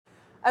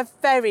A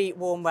very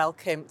warm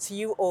welcome to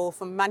you all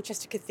from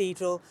Manchester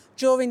Cathedral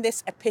during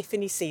this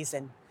Epiphany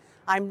season.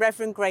 I'm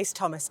Rev Grace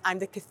Thomas. I'm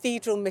the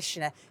Cathedral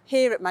Missioner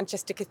here at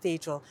Manchester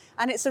Cathedral,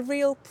 and it's a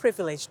real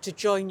privilege to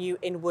join you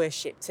in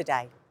worship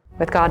today.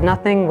 With God,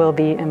 nothing will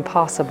be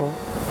impossible.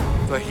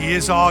 For He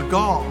is our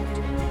God.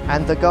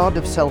 And the God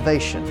of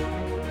salvation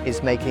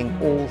is making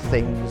all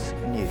things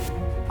new.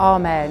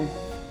 Amen.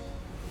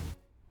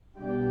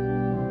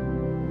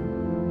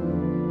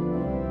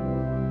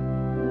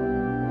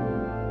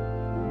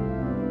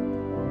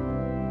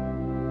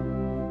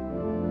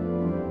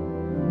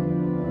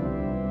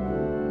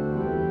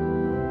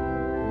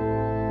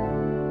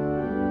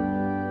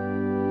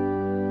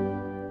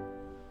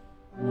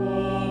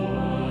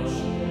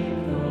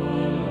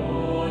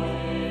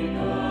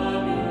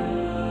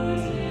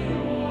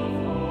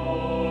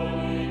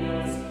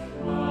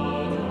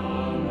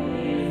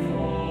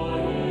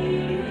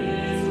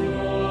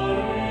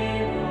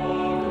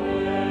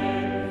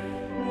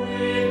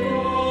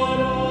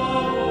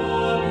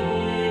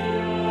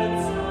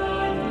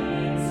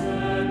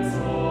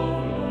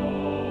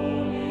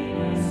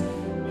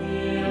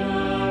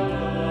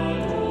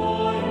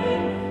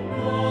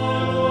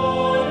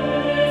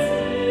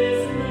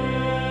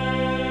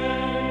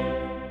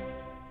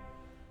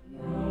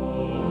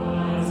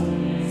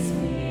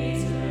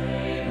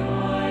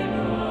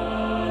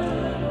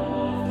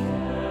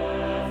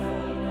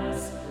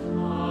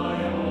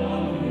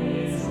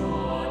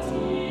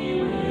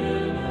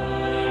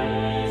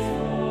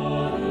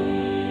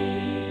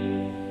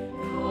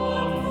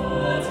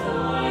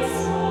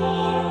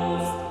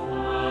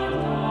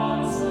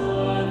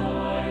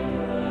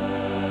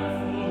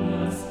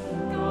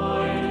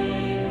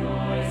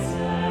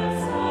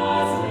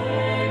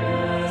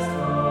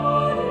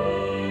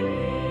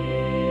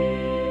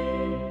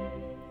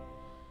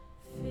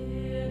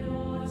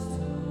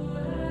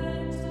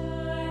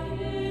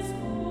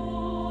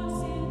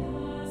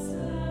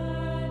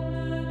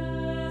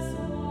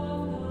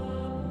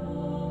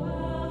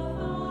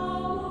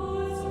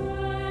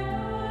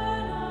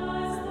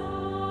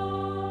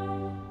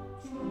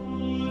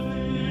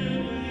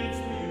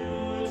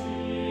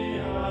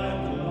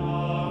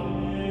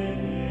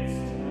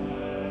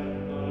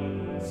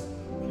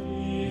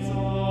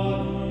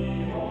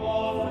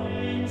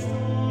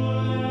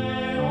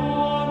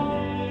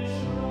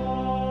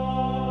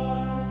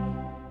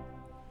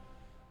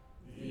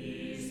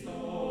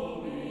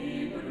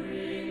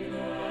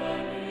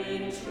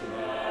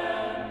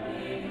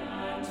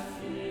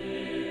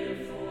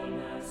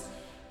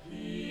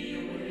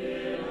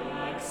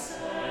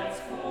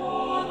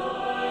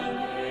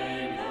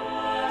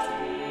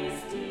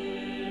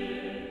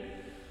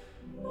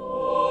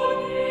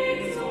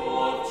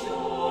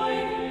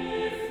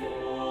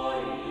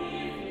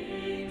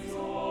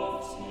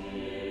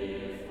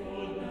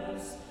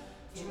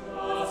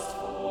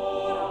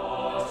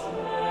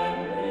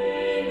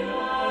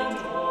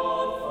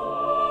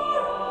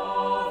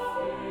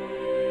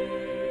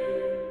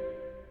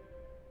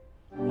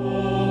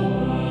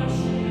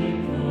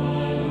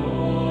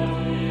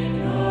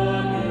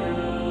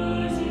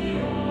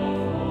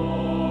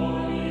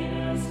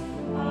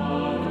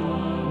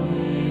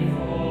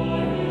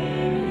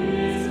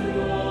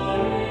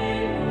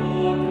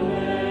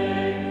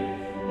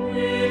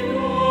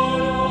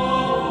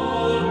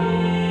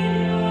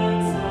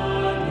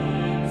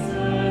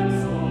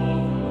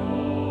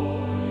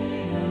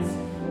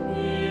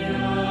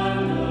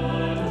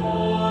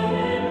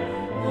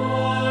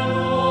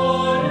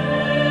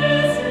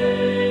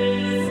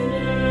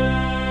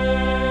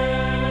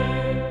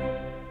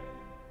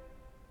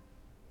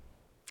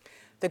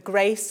 The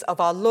grace of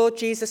our Lord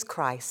Jesus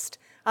Christ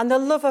and the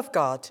love of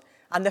God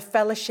and the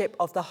fellowship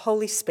of the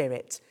Holy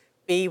Spirit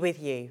be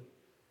with you.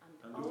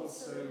 And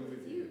also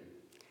with you.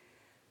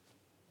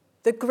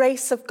 The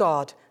grace of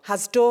God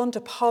has dawned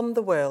upon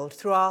the world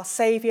through our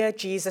Saviour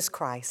Jesus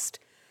Christ,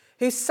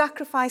 who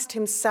sacrificed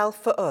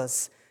himself for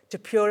us to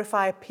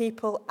purify a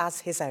people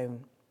as his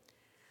own.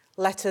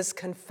 Let us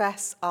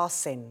confess our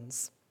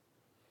sins.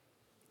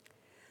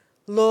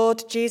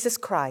 Lord Jesus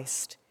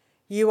Christ,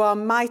 you are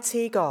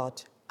mighty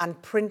God and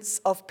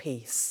Prince of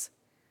Peace.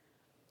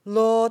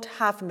 Lord,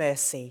 have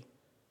mercy.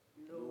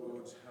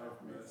 Lord, have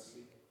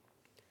mercy.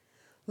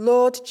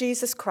 Lord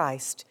Jesus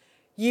Christ,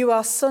 you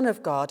are Son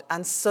of God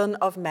and Son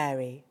of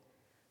Mary.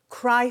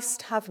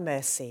 Christ, have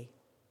mercy.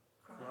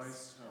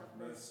 Christ,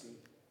 have mercy.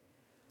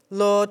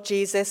 Lord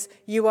Jesus,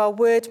 you are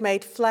Word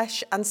made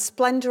flesh and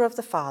splendour of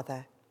the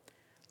Father.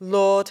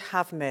 Lord,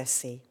 have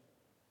mercy.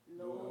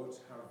 Lord,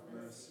 have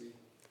mercy.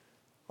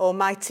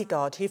 Almighty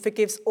God, who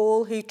forgives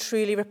all who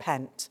truly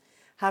repent,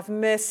 have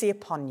mercy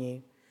upon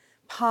you,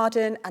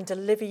 pardon and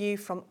deliver you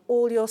from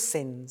all your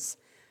sins,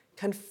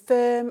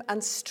 confirm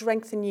and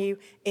strengthen you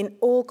in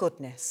all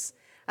goodness,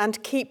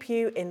 and keep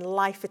you in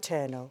life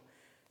eternal.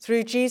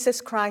 Through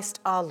Jesus Christ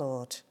our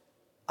Lord.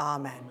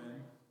 Amen.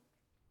 Amen.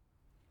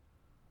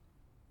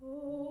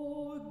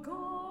 O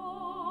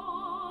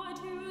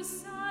God, you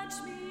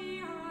search me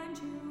and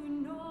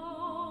you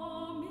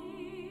know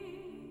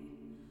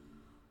me.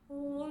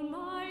 All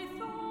my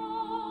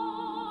thoughts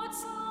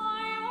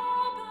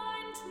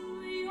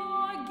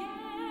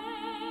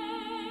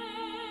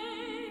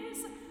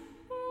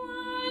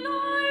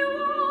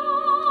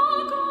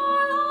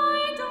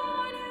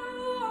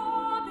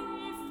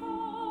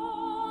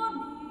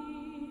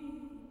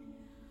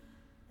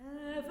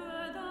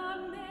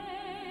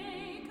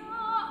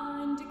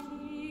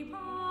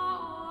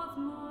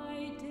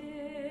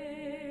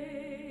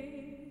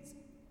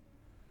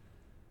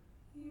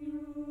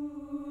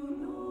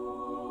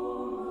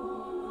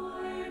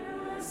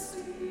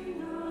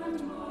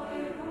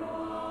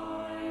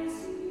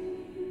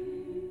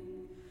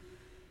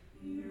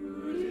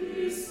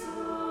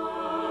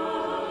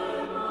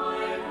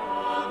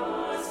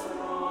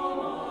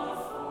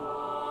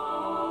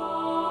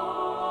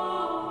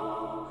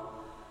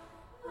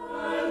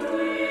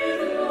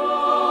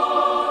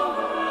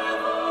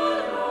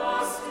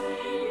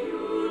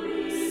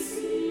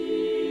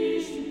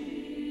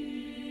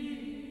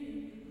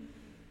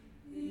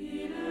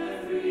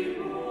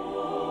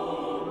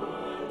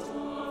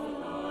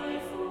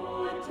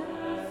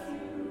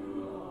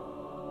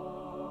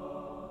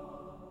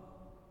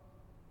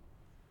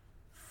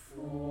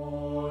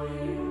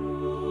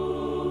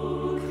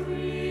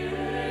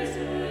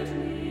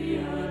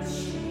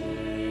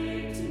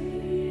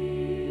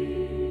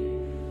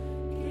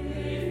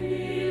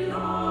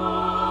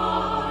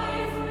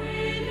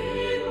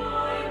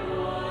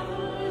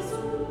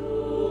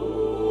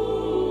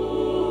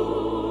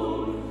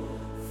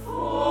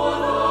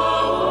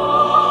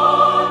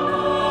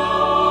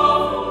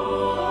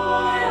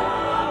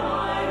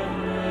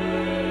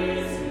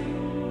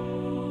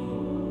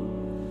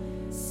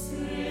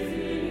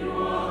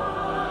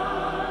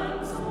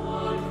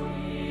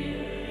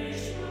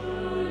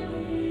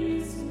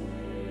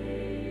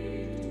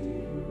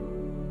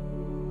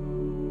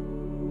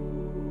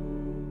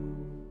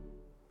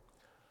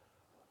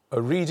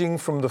A reading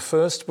from the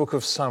first book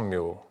of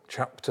Samuel,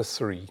 chapter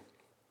 3.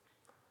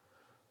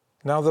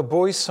 Now the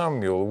boy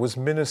Samuel was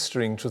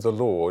ministering to the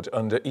Lord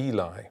under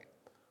Eli.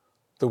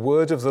 The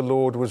word of the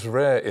Lord was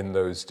rare in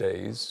those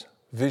days.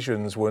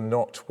 Visions were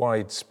not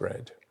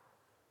widespread.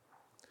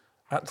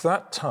 At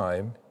that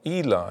time,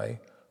 Eli,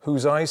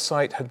 whose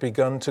eyesight had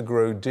begun to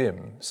grow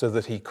dim so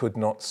that he could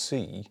not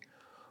see,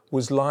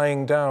 was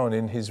lying down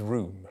in his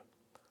room.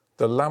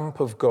 The lamp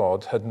of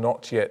God had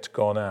not yet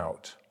gone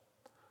out.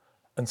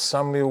 And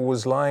Samuel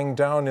was lying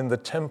down in the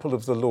temple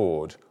of the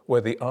Lord, where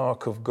the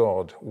ark of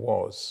God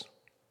was.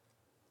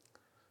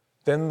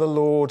 Then the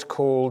Lord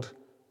called,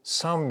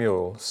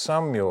 "Samuel,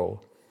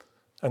 Samuel."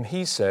 And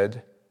he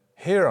said,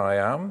 "Here I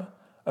am,"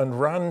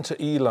 and ran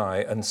to Eli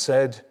and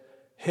said,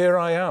 "Here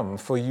I am,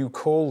 for you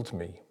called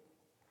me."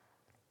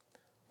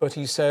 But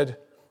he said,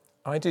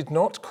 "I did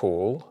not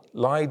call,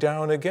 lie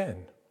down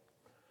again."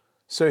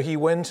 So he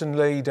went and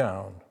lay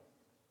down.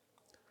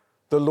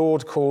 The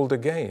Lord called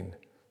again,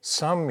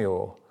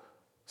 "Samuel."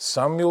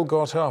 Samuel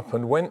got up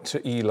and went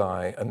to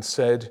Eli and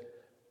said,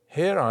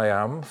 "Here I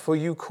am, for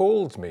you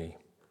called me."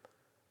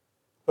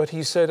 But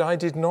he said, "I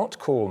did not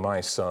call, my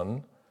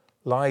son,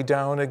 lie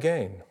down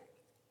again."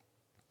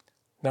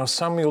 Now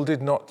Samuel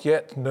did not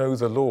yet know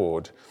the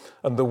Lord,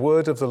 and the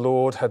word of the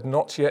Lord had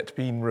not yet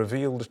been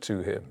revealed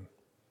to him.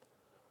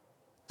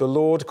 The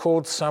Lord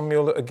called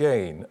Samuel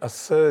again, a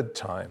third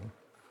time,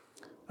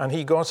 and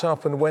he got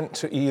up and went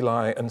to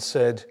Eli and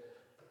said,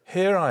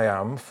 "Here I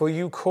am, for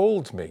you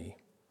called me."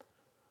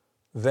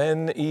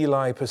 Then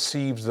Eli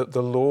perceived that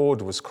the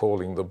Lord was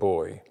calling the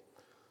boy.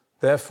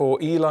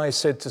 Therefore Eli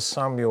said to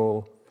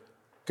Samuel,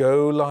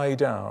 "Go lie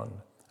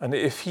down, and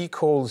if he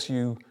calls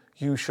you,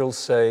 you shall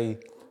say,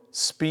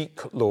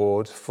 'Speak,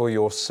 Lord, for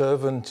your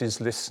servant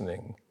is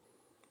listening.'"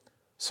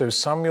 So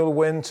Samuel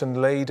went and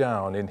lay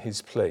down in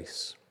his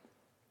place.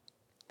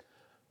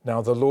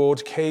 Now the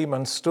Lord came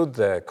and stood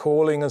there,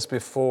 calling as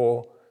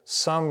before,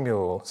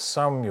 "Samuel,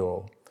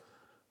 Samuel."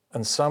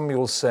 And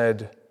Samuel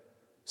said,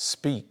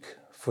 "Speak,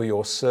 for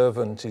your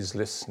servant is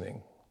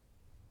listening."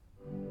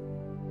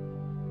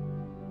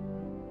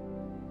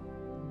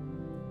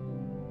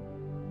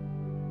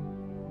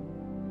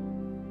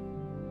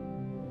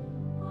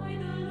 By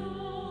the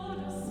Lord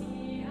of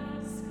sea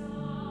and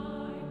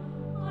sky,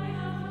 I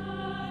have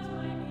heard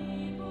my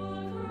people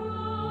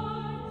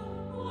cry.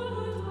 All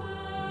who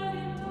dwell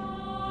in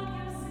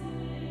darkness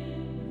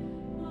sin,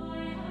 my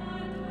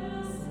hand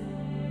will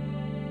save.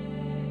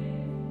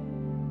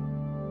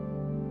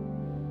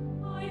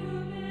 I who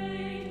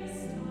made the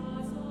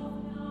stars of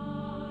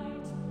night.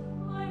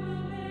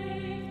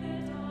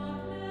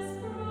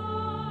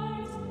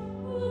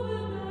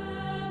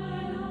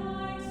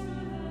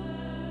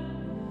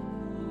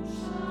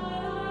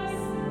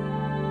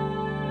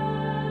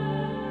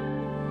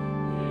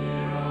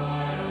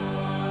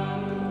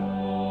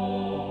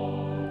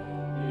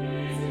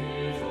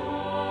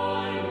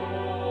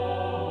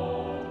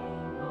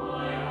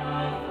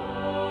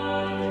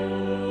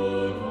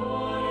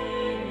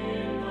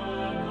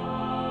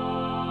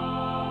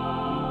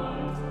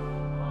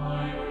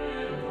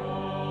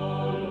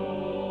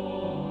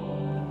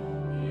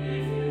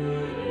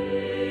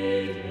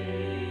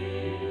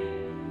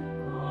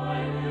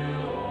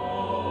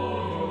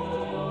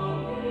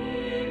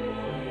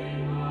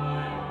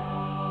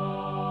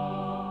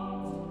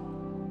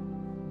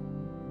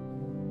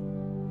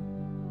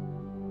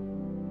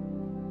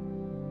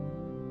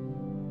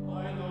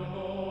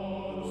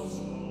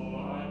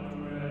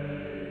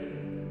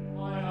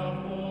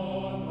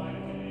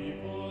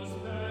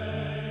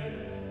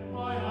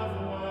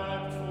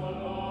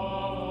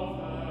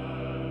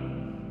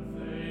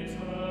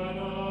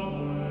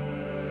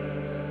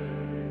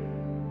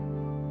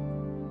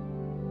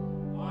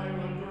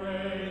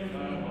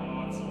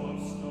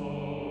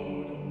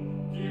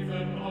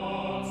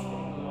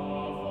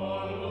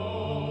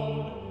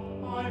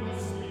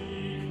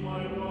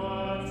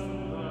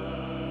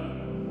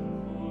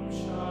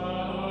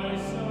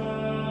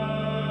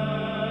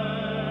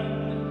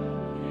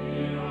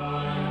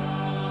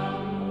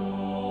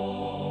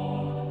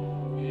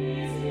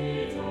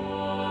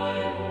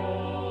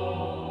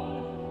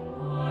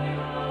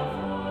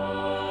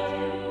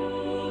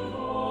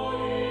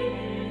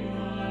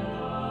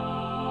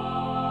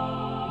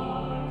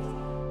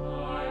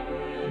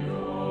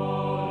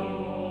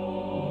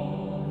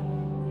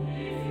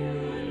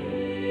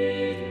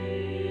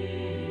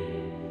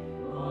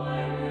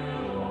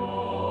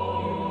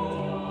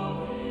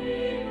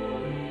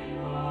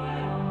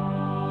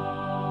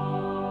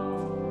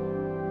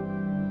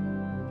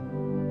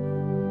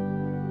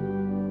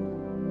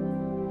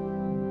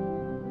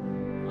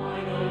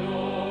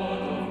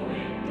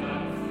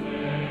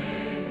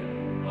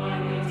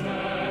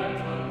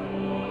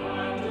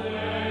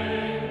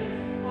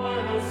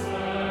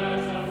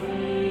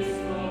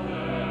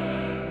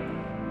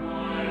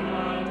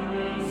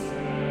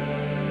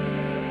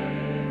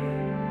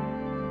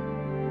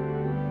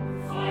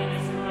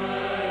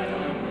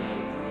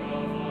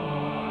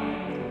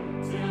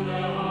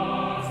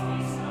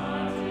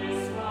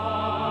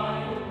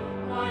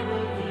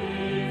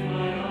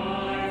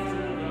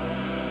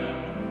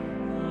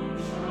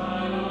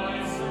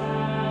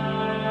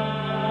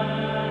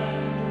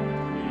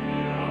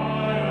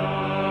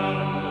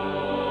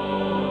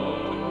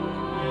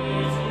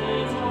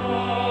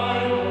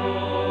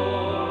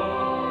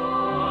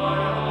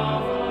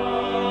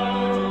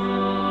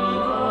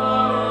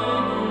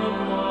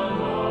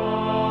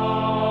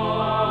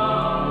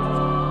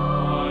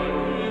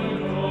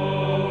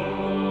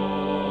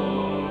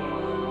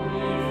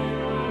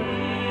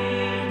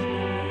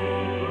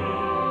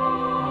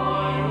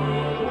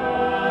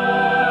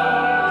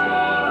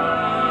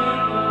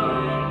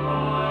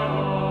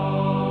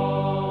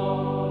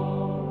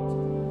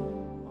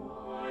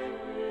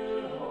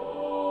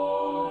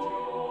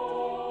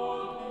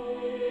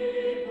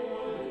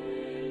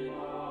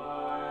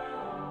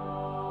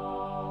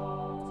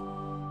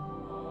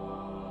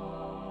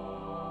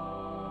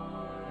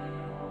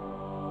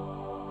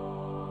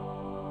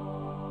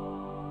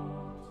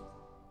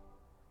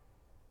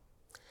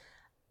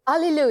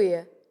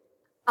 Alleluia,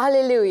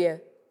 alleluia.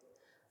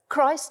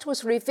 Christ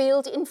was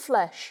revealed in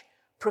flesh,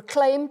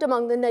 proclaimed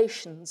among the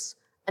nations,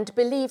 and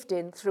believed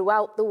in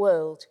throughout the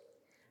world.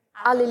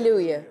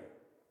 Alleluia.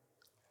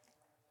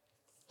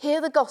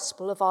 Hear the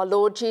gospel of our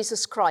Lord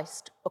Jesus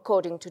Christ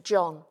according to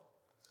John.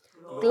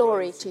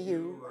 Glory to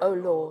you, O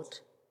Lord.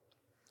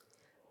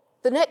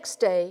 The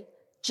next day,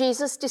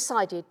 Jesus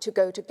decided to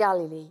go to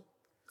Galilee.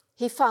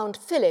 He found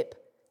Philip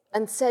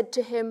and said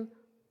to him,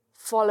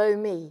 "Follow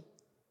me."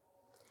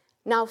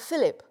 Now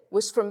Philip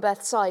was from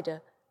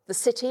Bethsaida, the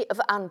city of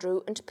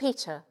Andrew and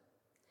Peter.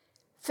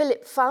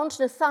 Philip found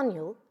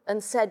Nathanael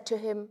and said to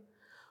him,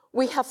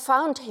 "We have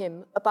found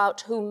him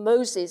about whom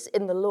Moses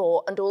in the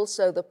law and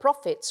also the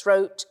prophets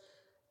wrote,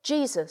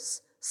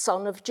 Jesus,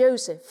 son of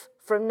Joseph,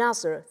 from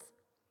Nazareth."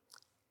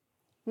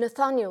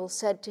 Nathanael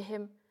said to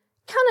him,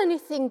 "Can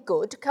anything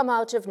good come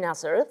out of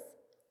Nazareth?"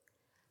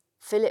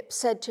 Philip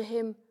said to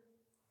him,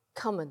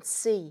 "Come and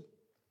see."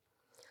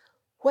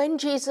 When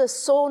Jesus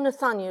saw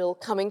Nathanael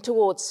coming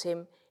towards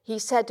him, he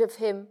said of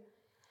him,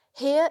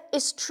 "Here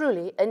is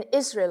truly an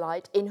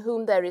Israelite in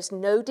whom there is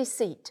no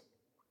deceit."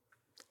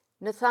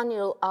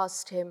 Nathanael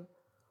asked him,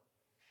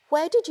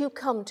 "Where did you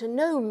come to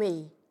know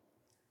me?"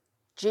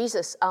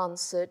 Jesus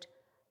answered,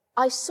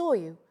 "I saw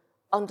you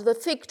under the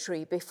fig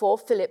tree before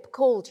Philip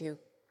called you."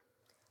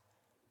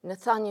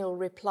 Nathanael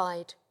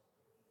replied,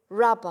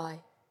 "Rabbi,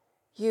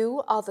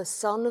 you are the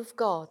Son of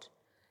God.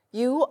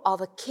 You are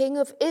the King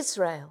of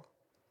Israel."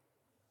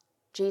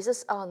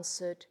 Jesus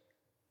answered,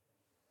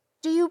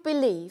 "Do you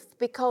believe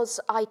because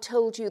I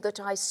told you that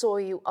I saw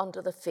you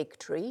under the fig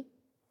tree?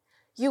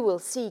 You will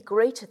see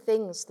greater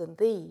things than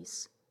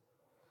these."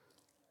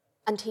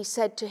 And he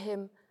said to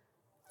him,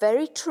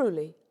 "Very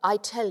truly, I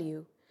tell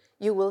you,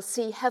 you will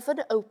see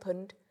heaven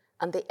opened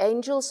and the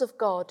angels of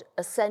God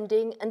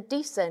ascending and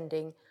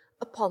descending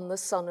upon the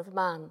Son of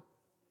Man."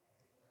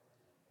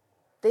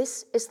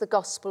 This is the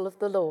gospel of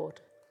the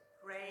Lord.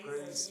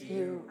 Praise to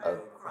you, O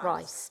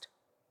Christ.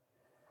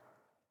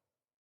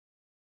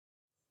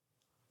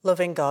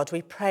 Loving God,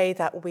 we pray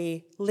that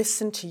we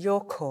listen to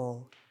your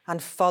call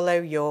and follow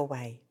your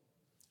way.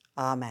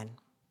 Amen.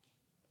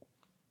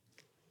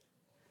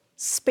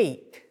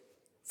 Speak,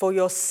 for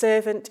your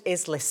servant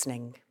is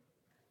listening.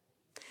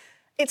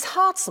 It's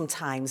hard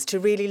sometimes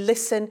to really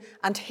listen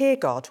and hear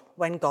God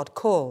when God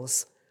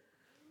calls.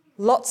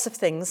 Lots of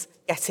things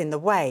get in the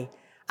way,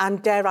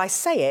 and dare I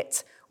say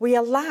it, we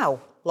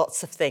allow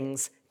lots of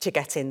things to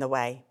get in the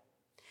way.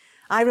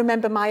 I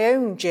remember my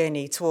own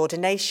journey to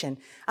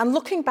ordination, and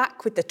looking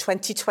back with the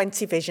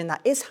 2020 vision that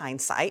is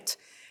hindsight,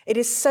 it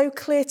is so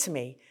clear to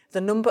me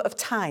the number of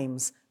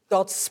times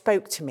God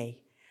spoke to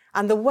me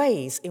and the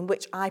ways in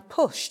which I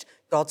pushed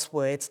God's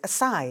words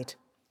aside,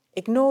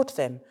 ignored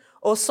them,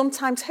 or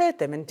sometimes heard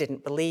them and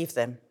didn't believe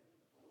them.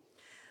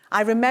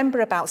 I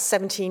remember about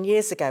 17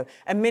 years ago,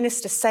 a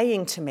minister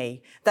saying to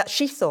me that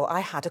she thought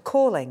I had a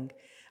calling,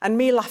 and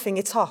me laughing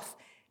it off,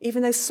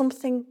 even though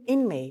something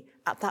in me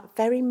at that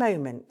very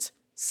moment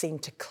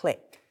seemed to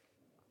click.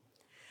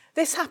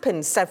 This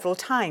happened several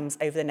times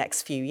over the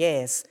next few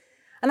years,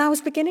 and I was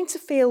beginning to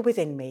feel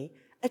within me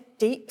a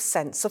deep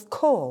sense of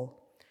call.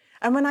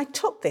 And when I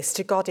took this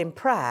to God in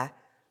prayer,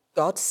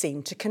 God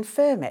seemed to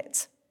confirm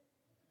it.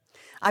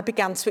 I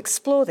began to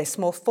explore this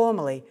more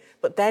formally,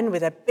 but then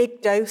with a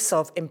big dose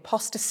of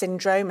imposter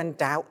syndrome and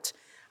doubt,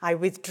 I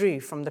withdrew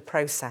from the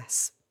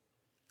process.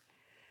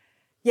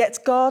 Yet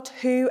God,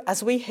 who,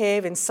 as we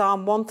hear in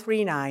Psalm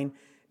 139,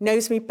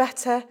 knows me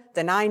better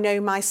than I know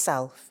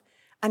myself,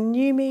 and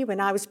knew me when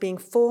I was being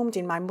formed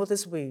in my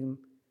mother's womb,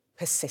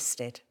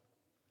 persisted.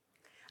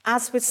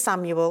 As with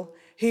Samuel,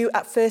 who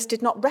at first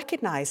did not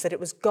recognize that it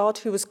was God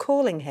who was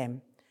calling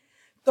him,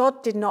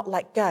 God did not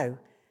let go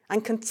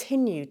and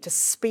continued to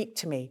speak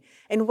to me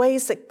in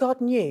ways that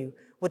God knew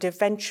would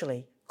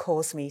eventually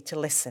cause me to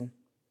listen.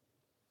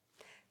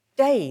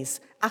 Days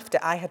after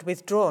I had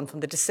withdrawn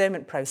from the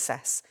discernment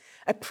process,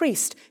 a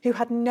priest who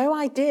had no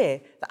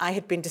idea that I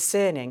had been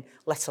discerning,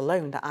 let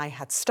alone that I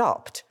had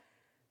stopped,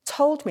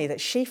 told me that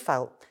she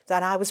felt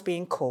that I was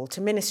being called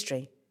to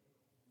ministry.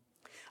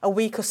 A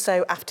week or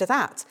so after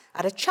that,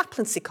 at a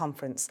chaplaincy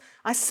conference,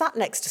 I sat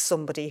next to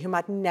somebody whom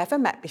I'd never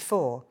met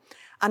before,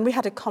 and we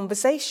had a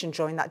conversation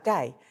during that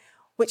day,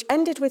 which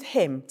ended with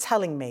him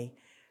telling me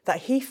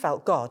that he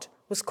felt God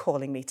was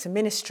calling me to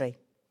ministry.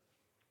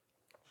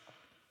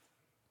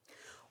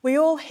 We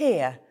all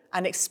hear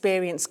and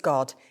experience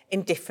God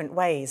in different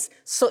ways.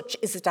 Such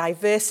is the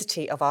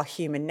diversity of our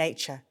human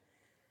nature.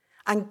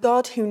 And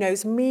God, who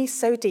knows me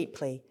so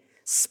deeply,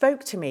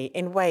 spoke to me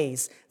in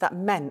ways that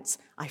meant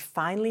I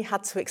finally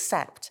had to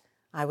accept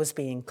I was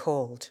being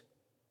called.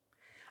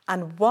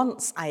 And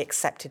once I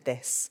accepted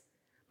this,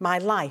 my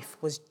life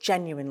was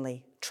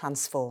genuinely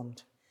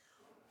transformed.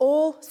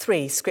 All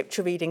three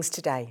scripture readings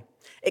today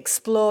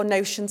explore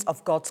notions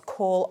of God's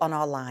call on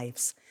our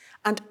lives,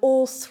 and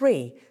all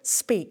three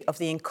speak of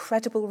the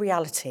incredible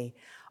reality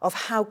of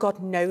how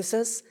God knows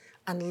us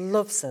and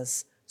loves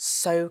us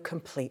so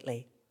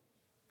completely.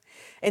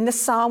 In the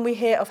psalm, we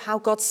hear of how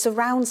God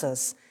surrounds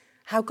us,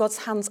 how God's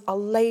hands are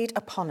laid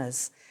upon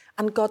us,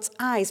 and God's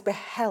eyes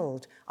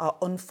beheld our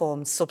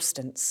unformed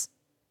substance.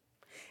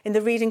 In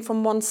the reading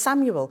from 1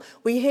 Samuel,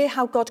 we hear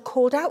how God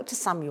called out to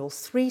Samuel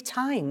 3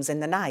 times in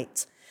the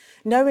night,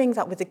 knowing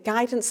that with the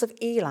guidance of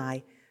Eli,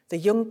 the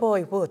young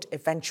boy would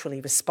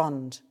eventually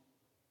respond.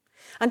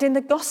 And in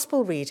the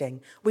Gospel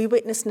reading, we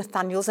witness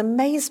Nathanael's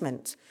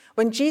amazement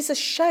when Jesus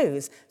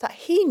shows that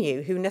he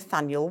knew who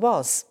Nathanael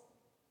was.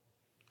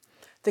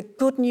 The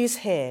good news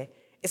here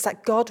is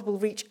that God will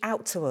reach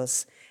out to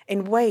us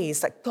in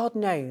ways that God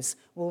knows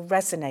will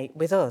resonate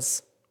with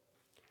us.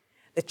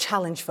 The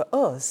challenge for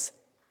us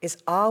is,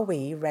 are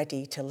we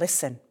ready to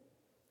listen?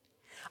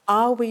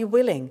 Are we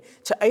willing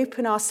to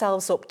open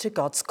ourselves up to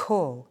God's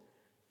call,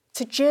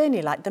 to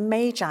journey like the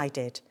Magi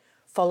did,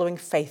 following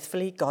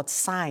faithfully God's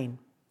sign,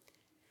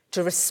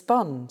 to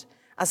respond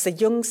as the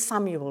young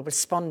Samuel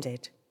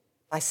responded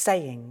by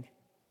saying,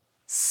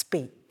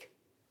 "Speak,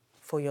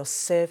 for your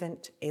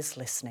servant is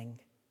listening."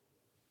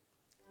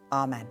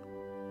 Amen.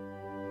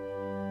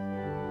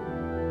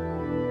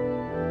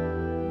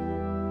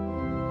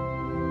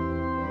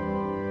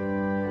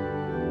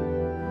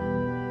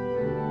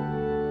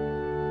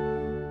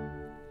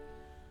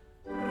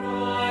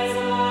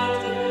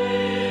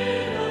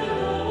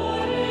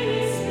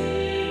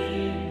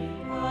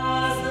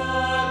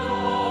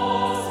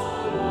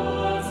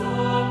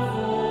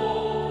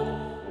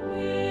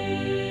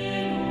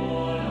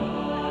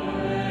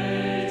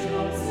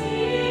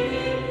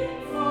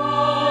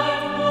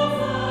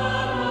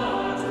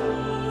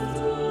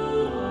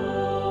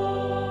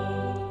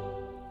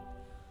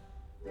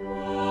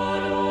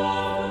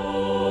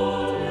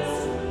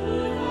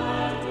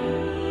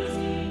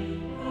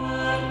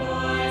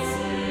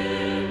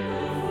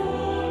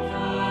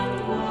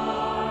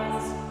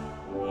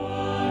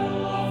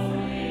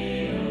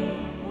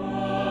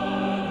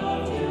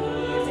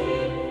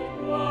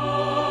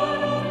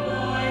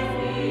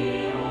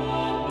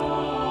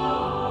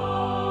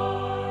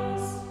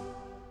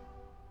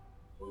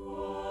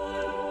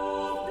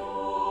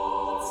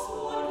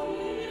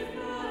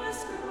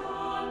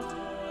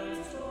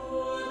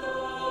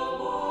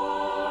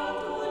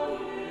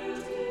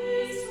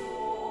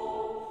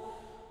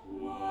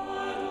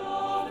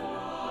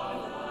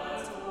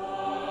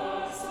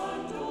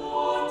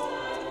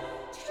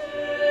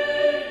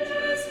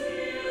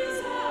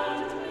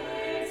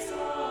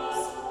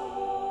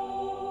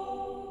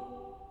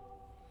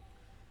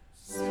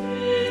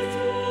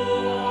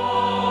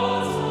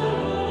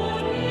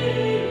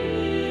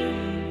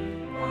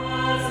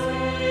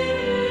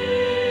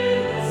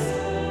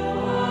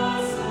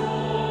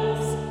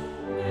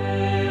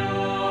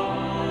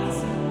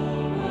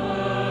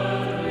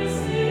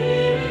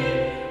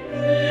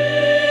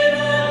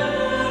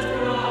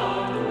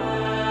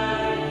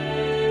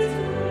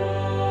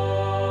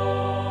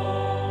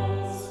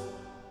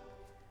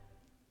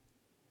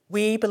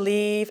 We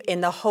believe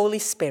in the Holy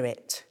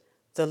Spirit,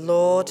 the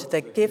Lord,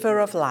 the giver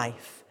of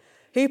life,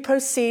 who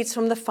proceeds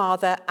from the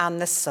Father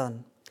and the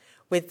Son.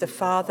 With the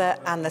Father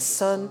and the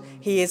Son,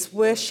 he is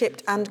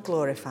worshipped and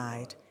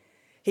glorified.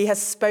 He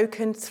has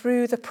spoken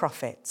through the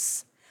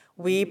prophets.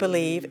 We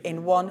believe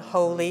in one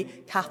holy,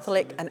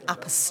 Catholic and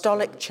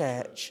Apostolic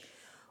Church.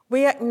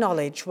 We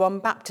acknowledge one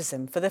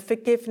baptism for the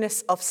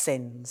forgiveness of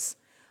sins.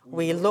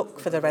 We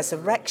look for the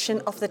resurrection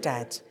of the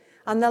dead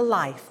and the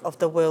life of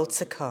the world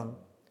to come.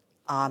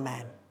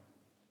 Amen.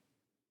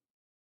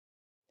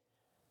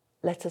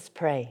 Let us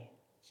pray.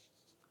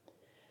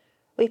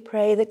 We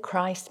pray that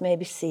Christ may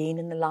be seen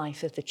in the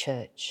life of the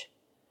Church.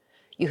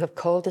 You have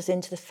called us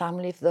into the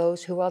family of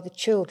those who are the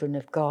children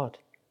of God.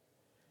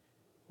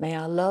 May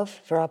our love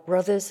for our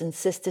brothers and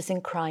sisters in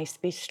Christ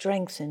be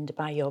strengthened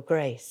by your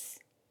grace.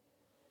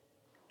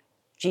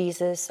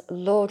 Jesus,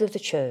 Lord of the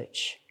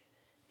Church,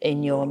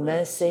 in your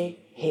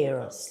mercy, hear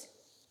us.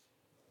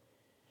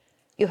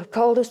 You have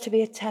called us to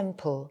be a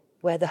temple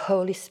where the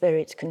Holy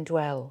Spirit can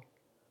dwell.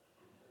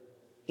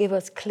 Give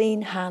us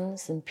clean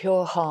hands and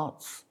pure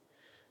hearts,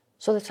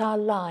 so that our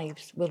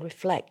lives will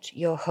reflect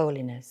your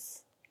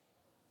holiness.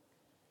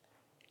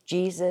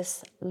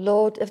 Jesus,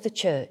 Lord of the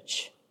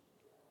Church,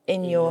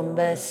 in your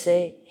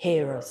mercy,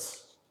 hear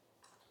us.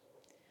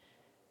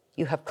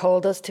 You have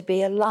called us to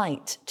be a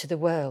light to the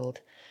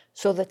world,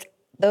 so that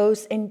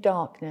those in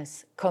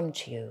darkness come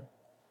to you.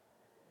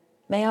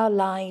 May our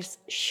lives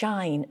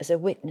shine as a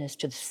witness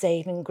to the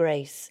saving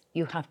grace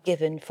you have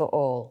given for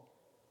all.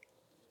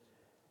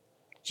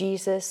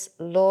 Jesus,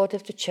 Lord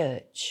of the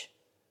Church,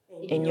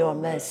 in your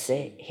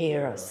mercy,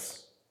 hear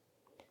us.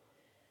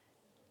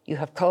 You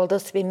have called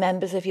us to be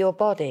members of your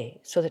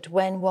body, so that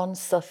when one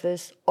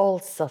suffers, all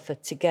suffer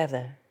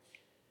together.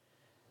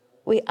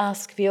 We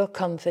ask for your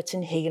comfort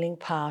and healing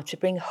power to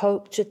bring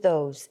hope to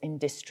those in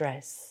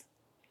distress.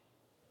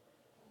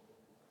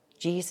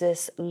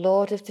 Jesus,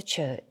 Lord of the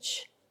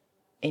Church,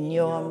 in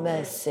your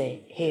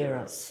mercy, hear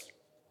us.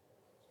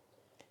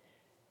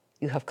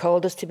 You have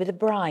called us to be the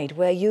bride,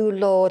 where you,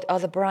 Lord, are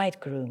the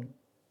bridegroom.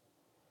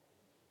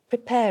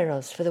 Prepare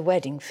us for the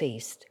wedding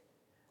feast,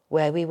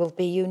 where we will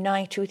be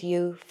united with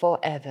you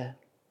forever.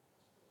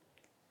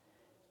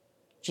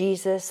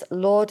 Jesus,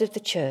 Lord of the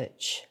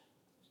Church,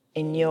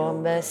 In your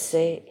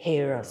mercy,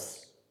 hear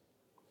us.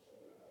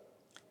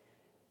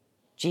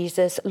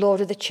 Jesus,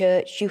 Lord of the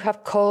Church, you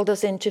have called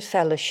us into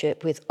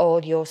fellowship with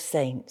all your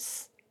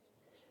saints.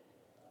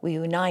 We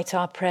unite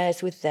our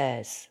prayers with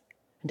theirs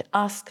and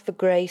ask for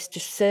grace to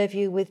serve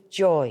you with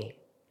joy,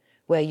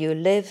 where you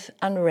live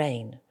and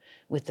reign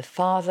with the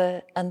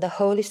Father and the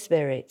Holy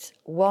Spirit,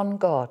 one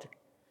God,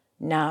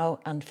 now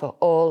and for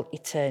all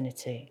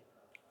eternity.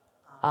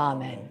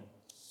 Amen.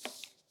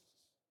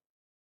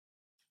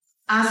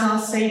 As our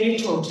Saviour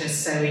taught us,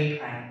 so we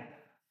pray.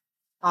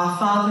 Our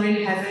Father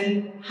in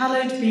heaven,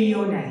 hallowed be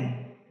your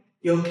name.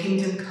 Your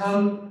kingdom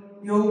come,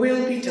 your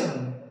will be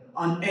done,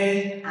 on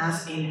earth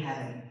as in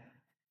heaven.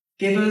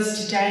 Give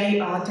us today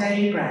our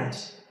daily bread.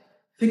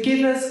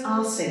 Forgive us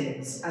our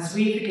sins, as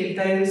we forgive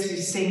those who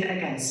sin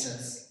against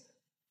us.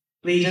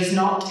 Lead us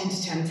not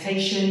into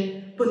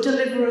temptation, but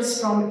deliver us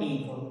from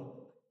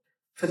evil.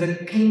 For the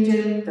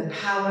kingdom, the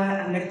power,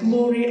 and the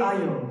glory are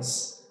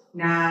yours,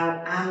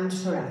 now and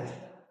forever.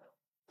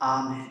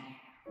 Amen.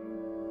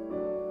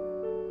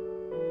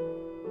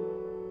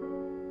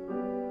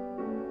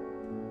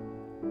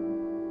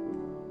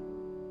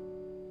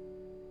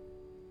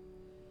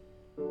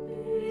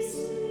 Be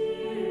still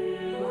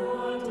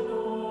and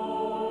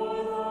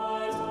know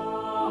that I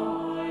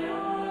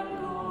am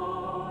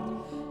God.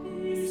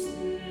 Be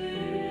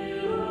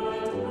still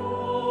and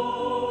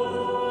know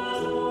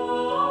that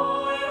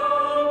I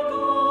am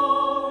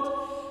God.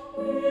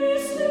 Be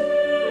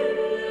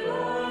still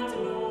and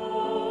know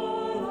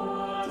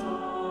that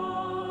I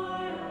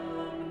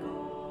am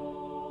God.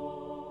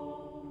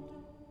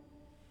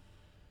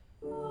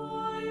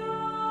 I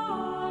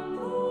am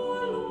the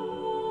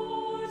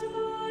Lord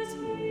that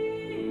healeth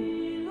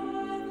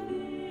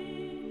thee.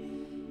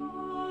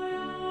 I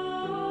am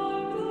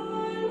the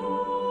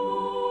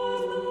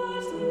Lord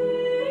that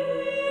healeth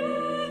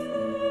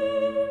thee.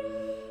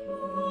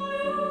 I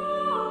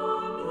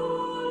am the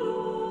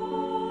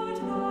Lord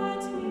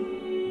that healeth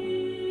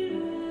thee.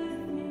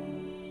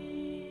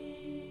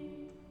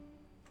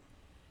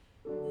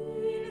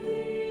 In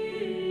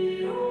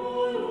thee, O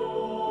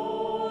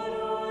Lord,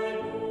 I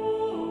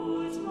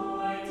put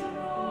my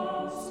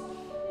trust.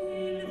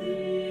 In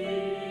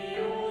thee,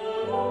 O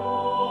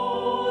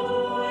Lord,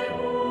 I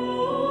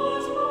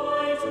put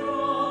my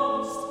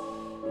trust.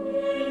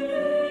 In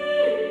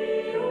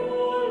thee, O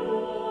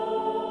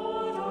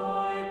Lord,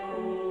 I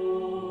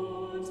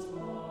put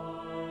my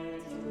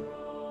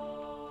trust.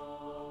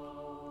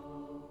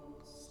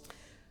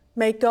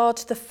 May God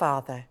the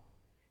Father,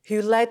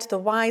 who led the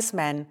wise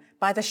men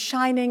by the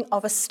shining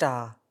of a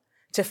star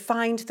to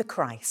find the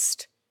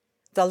Christ,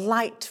 the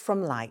light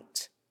from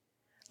light,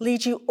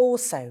 lead you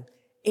also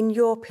in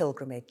your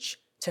pilgrimage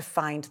to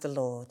find the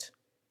Lord.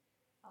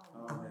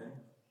 Amen.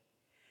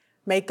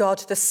 May God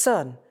the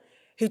Son,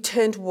 who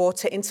turned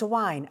water into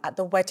wine at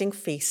the wedding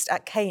feast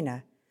at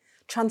Cana,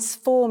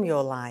 transform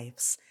your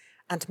lives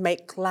and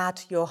make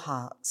glad your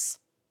hearts.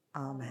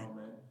 Amen.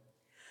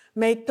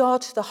 May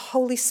God, the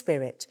Holy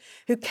Spirit,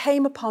 who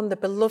came upon the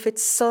beloved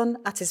Son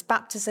at his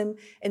baptism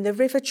in the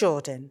River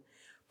Jordan,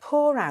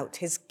 pour out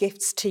his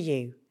gifts to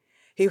you,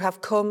 who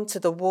have come to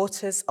the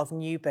waters of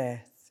new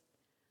birth.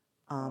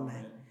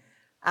 Amen.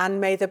 And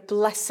may the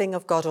blessing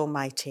of God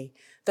Almighty,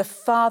 the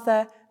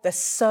Father, the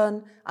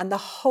Son, and the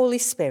Holy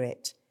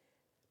Spirit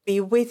be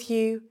with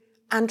you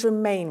and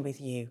remain with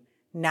you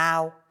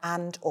now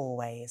and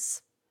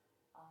always.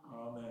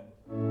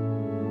 Amen.